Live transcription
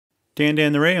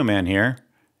Dan the Radio Man here.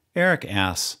 Eric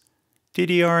asks,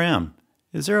 DDRM,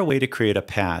 is there a way to create a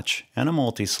patch and a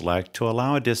multi-select to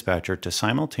allow a dispatcher to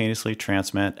simultaneously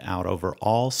transmit out over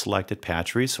all selected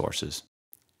patch resources?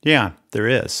 Yeah, there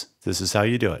is. This is how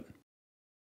you do it.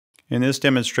 In this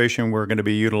demonstration, we're going to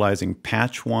be utilizing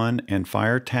Patch 1 and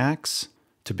FireTax.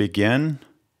 To begin,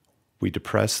 we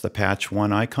depress the Patch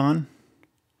 1 icon,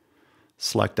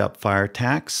 select up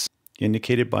FireTax,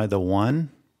 indicated by the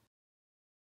 1,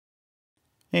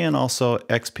 and also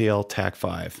XPL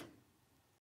TAC5.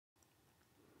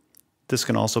 This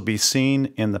can also be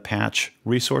seen in the patch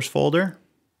resource folder.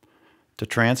 To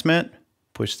transmit,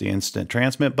 push the instant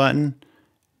transmit button,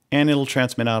 and it'll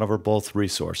transmit out over both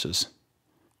resources.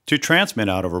 To transmit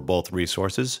out over both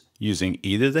resources, using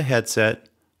either the headset,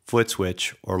 foot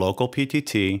switch, or local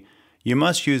PTT, you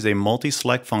must use a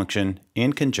multi-select function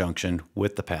in conjunction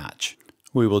with the patch.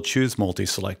 We will choose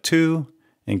multi-select 2,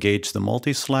 engage the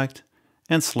multi-select,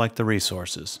 and select the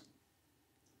resources.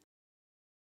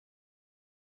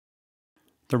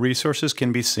 The resources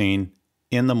can be seen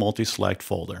in the multi-select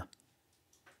folder.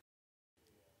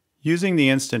 Using the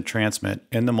instant transmit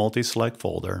in the multi-select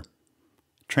folder,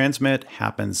 transmit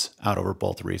happens out over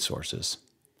both resources.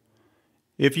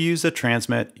 If you use the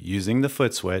transmit using the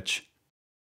foot switch,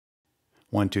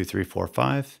 1, 2, 3, 4,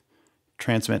 5,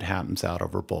 transmit happens out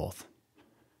over both.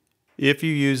 If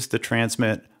you use the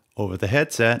transmit over the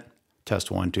headset,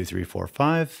 test 1, 2, 3, 4,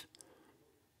 5,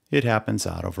 it happens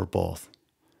out over both.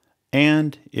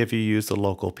 And if you use the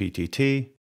local PTT,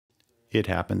 it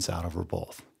happens out over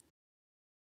both.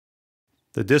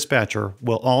 The dispatcher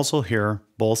will also hear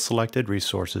both selected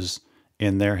resources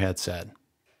in their headset.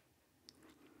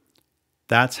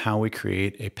 That's how we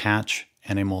create a patch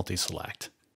and a multi-select.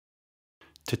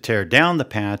 To tear down the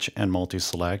patch and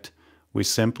multi-select, we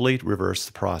simply reverse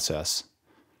the process.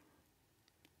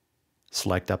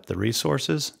 Select up the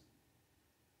resources,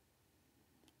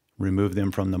 remove them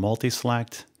from the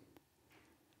multi-select,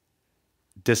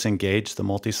 disengage the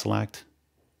multi-select,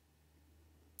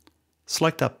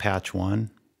 select up patch 1,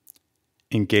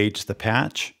 engage the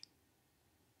patch,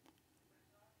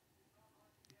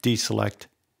 deselect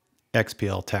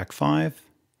XPL TAC5,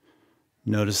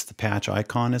 notice the patch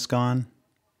icon is gone,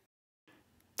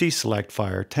 deselect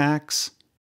FireTax,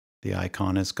 the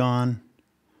icon is gone.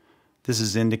 This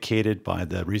is indicated by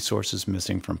the resources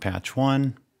missing from patch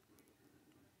 1.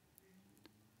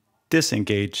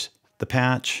 Disengage the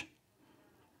patch,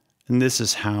 and this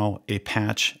is how a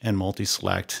patch and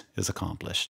multi-select is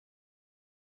accomplished.